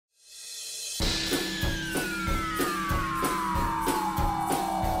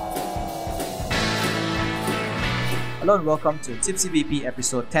Hello and welcome to Tipsy VP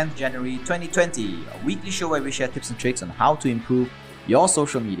episode 10th January 2020, a weekly show where we share tips and tricks on how to improve your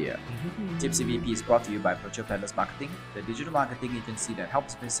social media. Tipsy VP is brought to you by Virtual Peddlers Marketing, the digital marketing agency that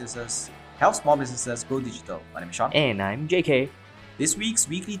helps small businesses go digital. My name is Sean. And I'm JK. This week's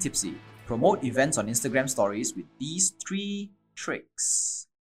weekly Tipsy: promote events on Instagram stories with these 3 tricks.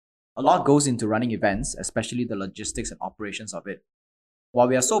 A lot goes into running events, especially the logistics and operations of it. While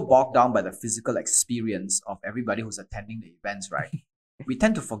we are so bogged down by the physical experience of everybody who's attending the events, right? We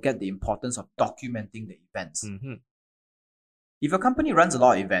tend to forget the importance of documenting the events. If your company runs a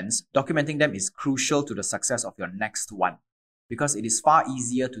lot of events, documenting them is crucial to the success of your next one, because it is far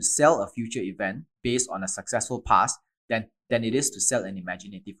easier to sell a future event based on a successful past than it is to sell an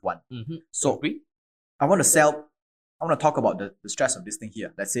imaginative one. So I want to talk about the stress of this thing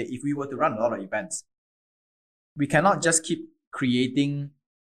here. Let's say if we were to run a lot of events, we cannot just keep creating,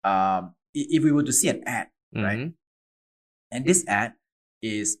 if we were to see an ad, right? And this ad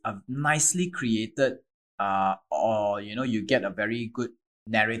is a nicely created, or you get a very good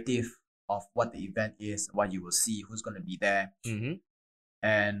narrative of what the event is, what you will see, who's going to be there,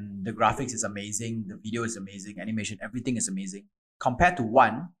 and the graphics is amazing, the video is amazing, animation, everything is amazing, compared to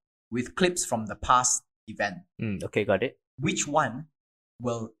one with clips from the past event. Okay, got it. Which one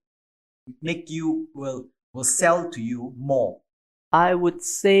will sell to you more? I would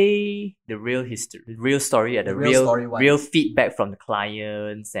say the real history, the real story, and the real feedback from the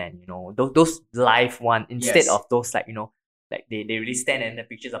clients, and those live one instead of those like they really stand and the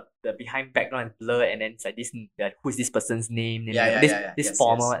pictures of the behind background is blur, and then it's like this, who's this person's name? This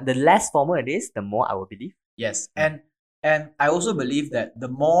formal. The less formal it is, the more I will believe. Yes, and I also believe that the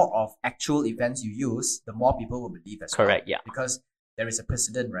more of actual events you use, the more people will believe as well. Correct. Yeah. Because there is a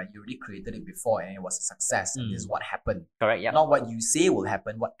precedent, right? You already created it before and it was a success, and this is what happened. Correct. Yeah. Not what you say will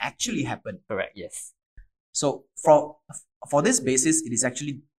happen, what actually happened. Correct. Yes. So for this basis, it is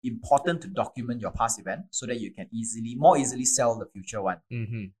actually important to document your past event so that you can more easily sell the future one.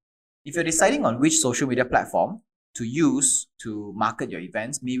 If you're deciding on which social media platform to use to market your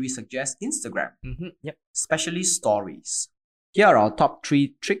events, may we suggest Instagram, Yep. especially stories. Here are our top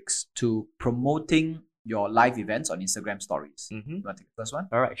 3 tricks to promoting your live events on Instagram stories. You want to take the first one?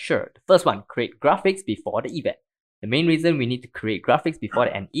 All right, sure. The first one, create graphics before the event. The main reason we need to create graphics before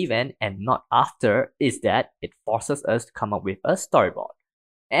an event and not after is that it forces us to come up with a storyboard.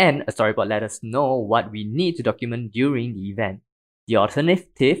 And a storyboard lets us know what we need to document during the event. The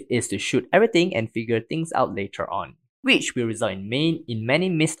alternative is to shoot everything and figure things out later on, which will result in many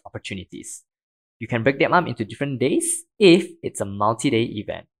missed opportunities. You can break them up into different days if it's a multi-day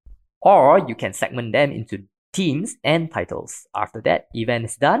event, or you can segment them into themes and titles. After that event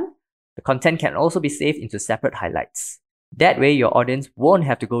is done, the content can also be saved into separate highlights. That way, your audience won't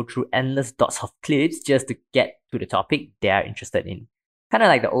have to go through endless dots of clips just to get to the topic they are interested in. Kind of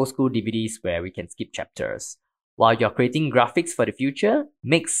like the old school DVDs where we can skip chapters. While you're creating graphics for the future,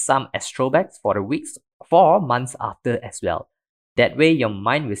 make some as throwbacks for the weeks or months after as well. That way, your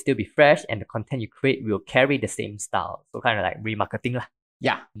mind will still be fresh and the content you create will carry the same style. So kind of like remarketing lah.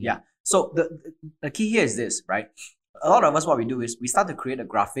 Yeah. So the key here is this, right? A lot of us, what we do is we start to create the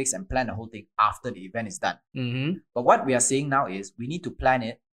graphics and plan the whole thing after the event is done. But what we are saying now is we need to plan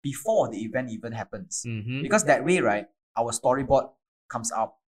it before the event even happens. Because that way, right, our storyboard comes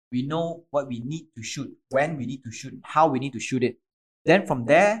out. We know what we need to shoot, when we need to shoot, how we need to shoot it. Then from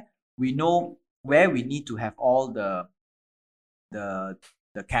there, we know where we need to have all the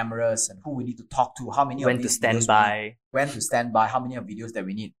cameras and who we need to talk to, how many when of these to stand videos by, when to stand by, how many of videos that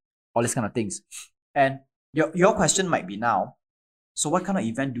we need, all these kind of things. And your question might be now, so what kind of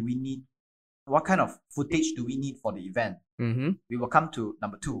event do we need? What kind of footage do we need for the event? We will come to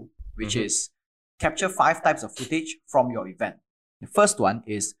number 2, which is capture 5 types of footage from your event. The first one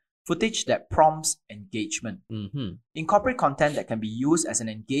is footage that prompts engagement. Incorporate content that can be used as an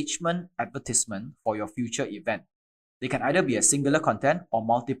engagement advertisement for your future event. They can either be a singular content or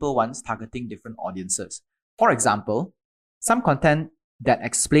multiple ones targeting different audiences. For example, some content that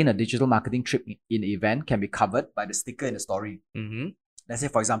explain a digital marketing trip in the event can be covered by the sticker in the story. Let's say,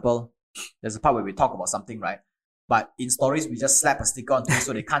 for example, there's a part where we talk about something, right? But in stories, we just slap a sticker onto it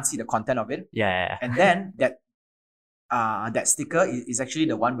so they can't see the content of it. Yeah. And then that sticker is actually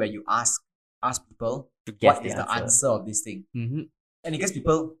the one where you ask people what is the answer of this thing. And it gets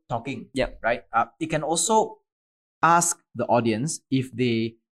people talking. Right? It can also ask the audience if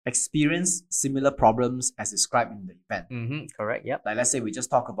they experience similar problems as described in the event. Correct. Yep. Like, let's say we just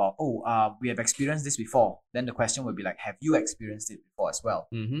talk about, we have experienced this before. Then the question would be like, have you experienced it before as well?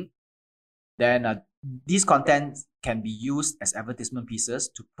 Then these contents can be used as advertisement pieces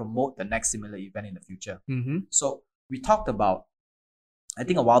to promote the next similar event in the future. So we talked about, I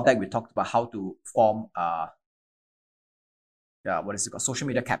think a while back we talked about how to form what is it called? Social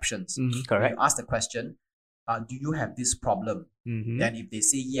media captions. Correct. You ask the question, do you have this problem? Then if they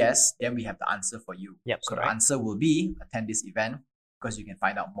say yes, then we have the answer for you. Yep, so correct. the answer will be attend this event because you can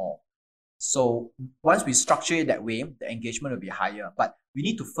find out more. So once we structure it that way, the engagement will be higher. But we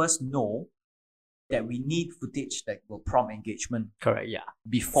need to first know that we need footage that will prompt engagement. Correct, yeah.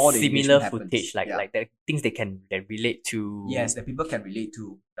 Before the similar engagement footage, happens. like the things they can relate to. Yes, that people can relate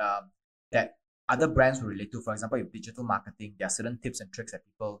to. That other brands will relate to. For example, in digital marketing, there are certain tips and tricks that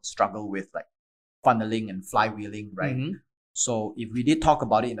people struggle with, like funneling and flywheeling, right? So if we did talk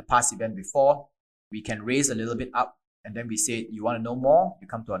about it in the past event before, we can raise a little bit up, and then we say, you want to know more, you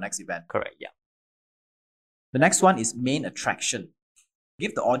come to our next event. Correct, yeah. The next one is main attraction.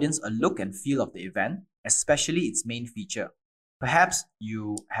 Give the audience a look and feel of the event, especially its main feature. Perhaps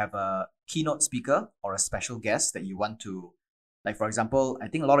you have a keynote speaker or a special guest that you want to, like for example, I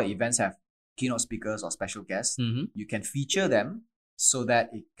think a lot of events have keynote speakers or special guests. You can feature them so that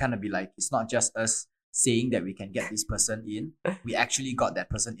it kind of be like, it's not just us saying that we can get this person in, we actually got that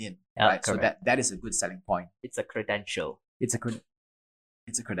person in, right? Correct. So that is a good selling point. It's a credential. It's a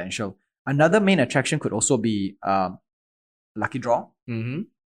credential. Another main attraction could also be lucky draw.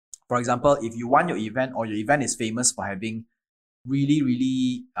 For example, if you want your event, or your event is famous for having really,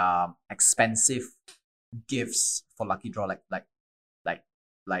 really expensive gifts for lucky draw,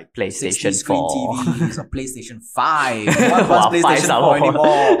 like PlayStation 60-screen 4 TVs or PlayStation 5. What's PlayStation 4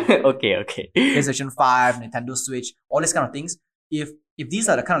 anymore? Okay. PlayStation 5, Nintendo Switch, all these kind of things. If these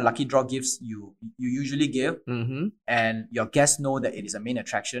are the kind of lucky draw gifts you usually give, and your guests know that it is a main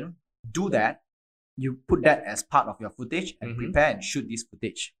attraction, do that. You put that as part of your footage and prepare and shoot this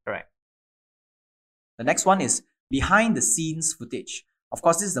footage. Correct. The next one is behind the scenes footage. Of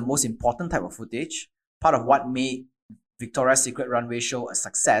course, this is the most important type of footage. Part of what made Victoria's Secret Runway show a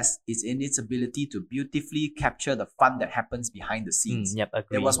success is in its ability to beautifully capture the fun that happens behind the scenes. Yep, agree.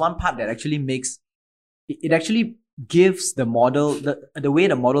 There was one part that actually makes it actually gives the model the way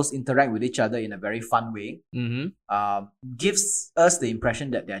the models interact with each other in a very fun way. Gives us the impression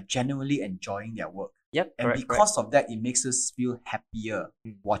that they're genuinely enjoying their work. Yep, and because of that, it makes us feel happier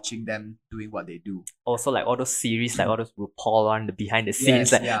watching them doing what they do. Also, like all those series, like all those RuPaul on the behind the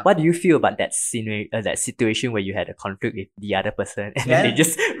scenes. What do you feel about that that situation where you had a conflict with the other person and then they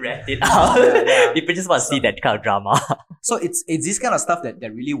just rat it out? People just want to see that kind of drama. So it's this kind of stuff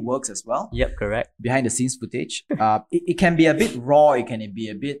that really works as well. Yep, correct. Behind the scenes footage. It can be a bit raw. It can be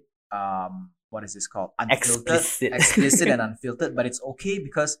a bit what is this called? Unfiltered, explicit and unfiltered. But it's okay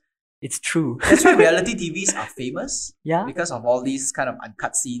because it's true. That's why reality TVs are famous. Yeah. Because of all these kind of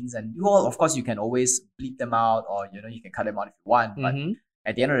uncut scenes, and of course, you can always bleep them out, or you can cut them out if you want. But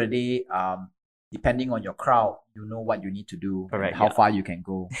at the end of the day, depending on your crowd, you know what you need to do, and how far you can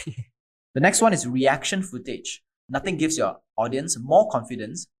go. The next one is reaction footage. Nothing gives your audience more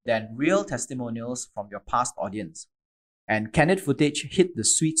confidence than real testimonials from your past audience. And candid footage hit the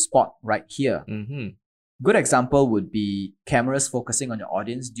sweet spot right here. Good example would be cameras focusing on your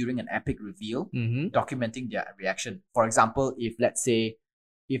audience during an epic reveal, documenting their reaction. For example, if let's say,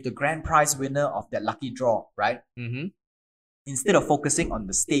 if the grand prize winner of that lucky draw, right? Instead of focusing on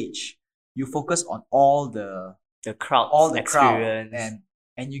the stage, you focus on all the crowd,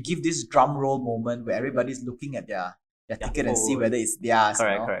 and you give this drum roll moment where everybody's looking at their ticket and see whether it's theirs.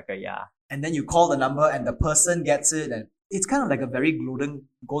 Correct, yeah. And then you call the number and the person gets it, and it's kind of like a very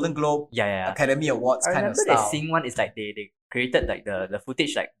Golden Globe Academy Awards kind of style. I remember that scene one is like they created like the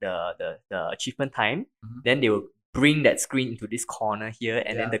footage, like the achievement time. Then they will bring that screen into this corner here,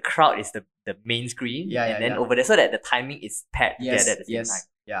 and then the crowd is the main screen. And then over there, so that the timing is paired together at the same time.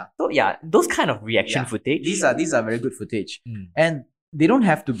 Yeah. So those kind of reaction footage. These are very good footage. And they don't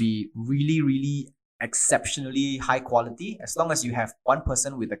have to be really, really exceptionally high quality, as long as you have one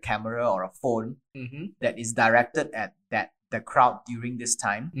person with a camera or a phone that is directed at the crowd during this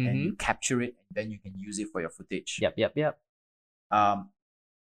time, and you capture it, and then you can use it for your footage. Yep.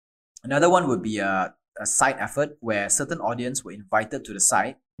 Another one would be a site effort where certain audience were invited to the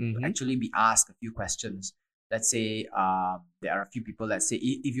site to actually be asked a few questions. Let's say there are a few people, let's say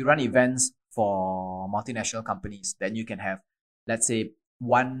if you run events for multinational companies, then you can have, let's say,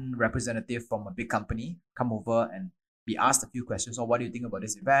 one representative from a big company come over and be asked a few questions. So what do you think about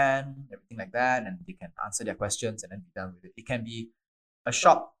this event? Everything like that. And they can answer their questions and then be done with it. It can be a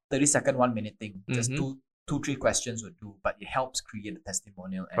short 30-second, 1-minute thing. Just two, 3 questions would do, but it helps create a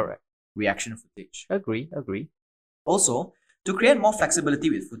testimonial and reaction footage. Agree. Also, to create more flexibility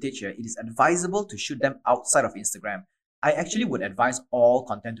with footage here, it is advisable to shoot them outside of Instagram. I actually would advise all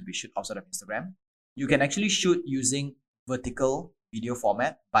content to be shot outside of Instagram. You can actually shoot using vertical video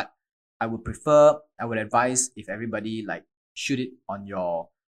format, but I would advise if everybody like shoot it on your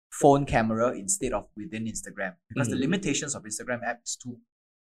phone camera instead of within Instagram, because the limitations of Instagram app is too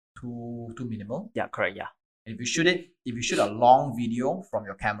minimal. Yeah, correct. Yeah. And if you shoot a long video from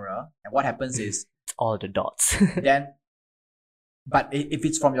your camera, and what happens is It's all the dots. but if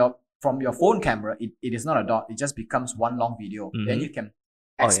it's from your phone camera, it is not a dot. It just becomes one long video. Then you can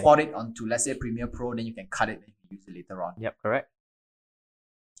export it onto, let's say, Premiere Pro. Then you can cut it and use it later on. Yep, correct.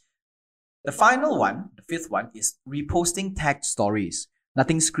 The final one, the fifth one, is reposting tagged stories.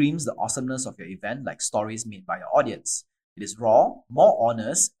 Nothing screams the awesomeness of your event like stories made by your audience. It is raw, more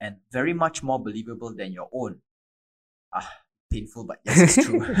honest, and very much more believable than your own. Painful, but yes, it's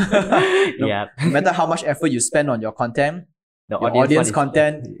true. Yeah. No matter how much effort you spend on your content, The your audience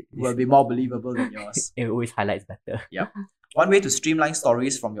content will be more believable than yours. It always highlights better. Yep. One way to streamline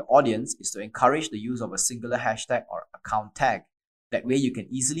stories from your audience is to encourage the use of a singular hashtag or account tag. That way you can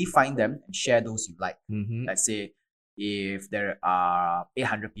easily find them and share those you like. Let's say if there are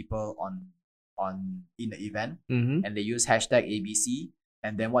 800 people in the event and they use hashtag ABC,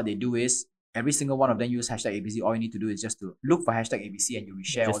 and then what they do is every single one of them use hashtag ABC. All you need to do is just to look for hashtag ABC and you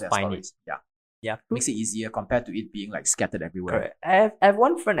reshare all Just their find stories. it. Yeah. Yeah. Makes it easier compared to it being like scattered everywhere. Correct. I have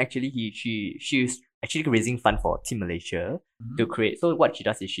one friend actually. She's actually raising fund for Team Malaysia to create. So what she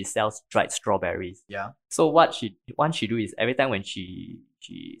does is she sells dried strawberries. Yeah. So what she do is every time when she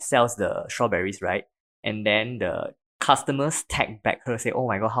sells the strawberries, right, and then the customers tag back her, say, "Oh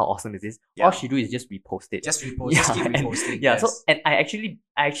my god, how awesome is this?" Yeah. All she do is just repost it. Just repost. Just keep reposting. Yeah. Yes. So and I actually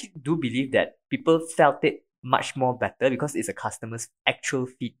do believe that people felt it much more better because it's a customer's actual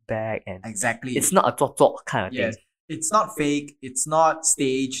feedback and exactly. it's not a talk kind of Yes. thing. It's not fake. It's not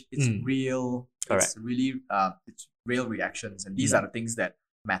staged. It's real. Correct. It's really it's real reactions, and these are the things that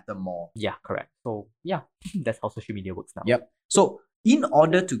matter more. Yeah, correct. So yeah, that's how social media works now. Yep. So in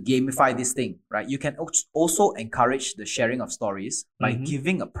order to gamify this thing, right, you can also encourage the sharing of stories by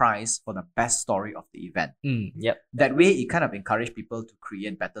giving a prize for the best story of the event. Yep. That way, it kind of encourages people to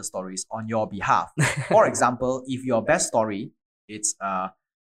create better stories on your behalf. For example, if your best story is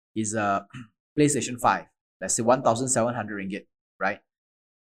a PlayStation 5, let's say 1,700 ringgit, right?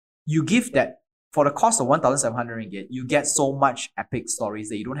 You give that for the cost of 1,700 ringgit, you get so much epic stories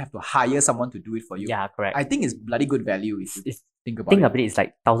that you don't have to hire someone to do it for you. Yeah, correct. I think it's bloody good value if you think about Think it. about it, it's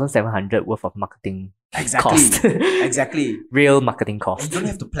like 1,700 worth of marketing Exactly. cost. Exactly. Real marketing And cost. you don't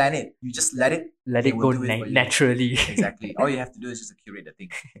have to plan it. You just let it Go do it for you. naturally. Exactly. All you have to do is just curate the thing.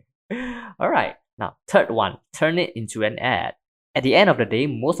 Alright, now third one, turn it into an ad. At the end of the day,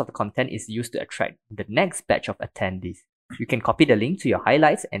 most of the content is used to attract the next batch of attendees. You can copy the link to your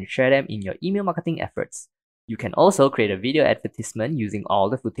highlights and share them in your email marketing efforts. You can also create a video advertisement using all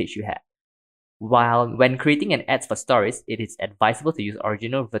the footage you have. When creating an ads for stories, it is advisable to use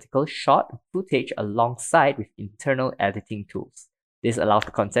original vertical shot footage alongside with internal editing tools. This allows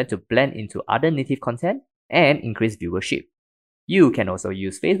the content to blend into other native content and increase viewership. You can also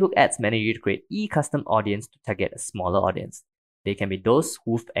use Facebook Ads Manager to create e-custom audience to target a smaller audience. They can be those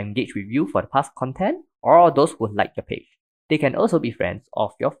who've engaged with you for the past content or those who like your page. They can also be friends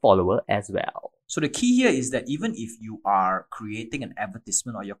of your follower as well. So the key here is that even if you are creating an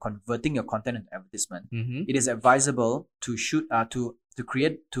advertisement or you're converting your content into advertisement, it is advisable to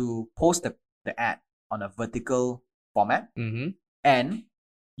post the ad on a vertical format and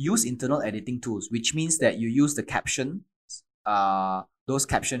use internal editing tools, which means that you use the caption, those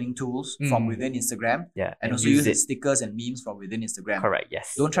captioning tools from within Instagram, and also use the stickers and memes from within Instagram. Correct,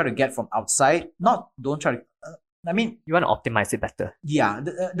 yes. Don't try to get from outside. Don't try to. You want to optimize it better. Yeah,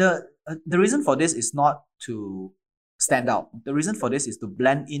 the reason for this is not to stand out. The reason for this is to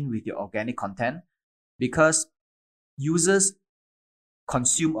blend in with your organic content, because users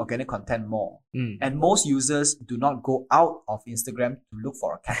consume organic content more. And most users do not go out of Instagram to look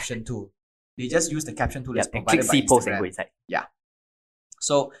for a caption tool. They just use the caption tool that's provided by click post and Instagram. go inside. Yeah.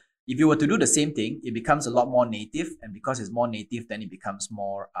 So if you were to do the same thing, it becomes a lot more native, and because it's more native, then it becomes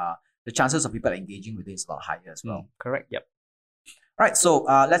more the chances of people engaging with it is a lot higher as well. Correct. Yep. All right, so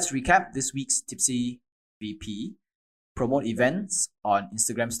let's recap this week's Tipsy VP. Promote events on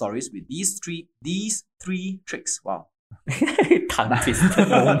Instagram stories with these three tricks. Wow. Tongue twister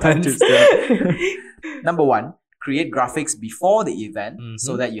moments. Tongue twister. Number one, create graphics before the event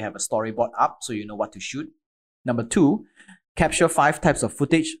so that you have a storyboard up so you know what to shoot. Number two, capture 5 types of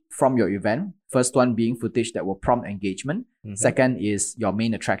footage from your event. First one being footage that will prompt engagement. Second is your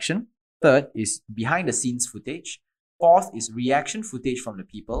main attraction. Third is behind the scenes footage. Fourth is reaction footage from the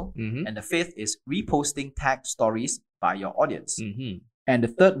people. And the fifth is reposting tagged stories by your audience. And the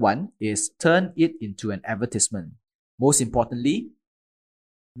third one is turn it into an advertisement. Most importantly,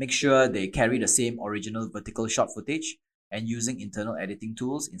 make sure they carry the same original vertical shot footage and using internal editing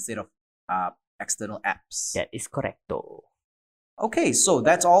tools instead of external apps. That is correcto. Okay, so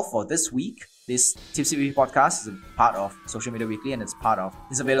that's all for this week. This Tipsy Weekly podcast is a part of Social Media Weekly and it's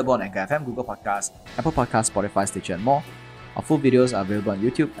available on Anchor FM, Google Podcasts, Apple Podcasts, Spotify, Stitcher, and more. Our full videos are available on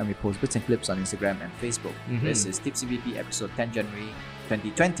YouTube and we post bits and clips on Instagram and Facebook. This is Tipsy VP episode 10 January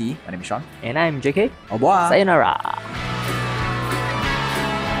 2020. My name is Sean. And I'm JK. Au revoir. Sayonara.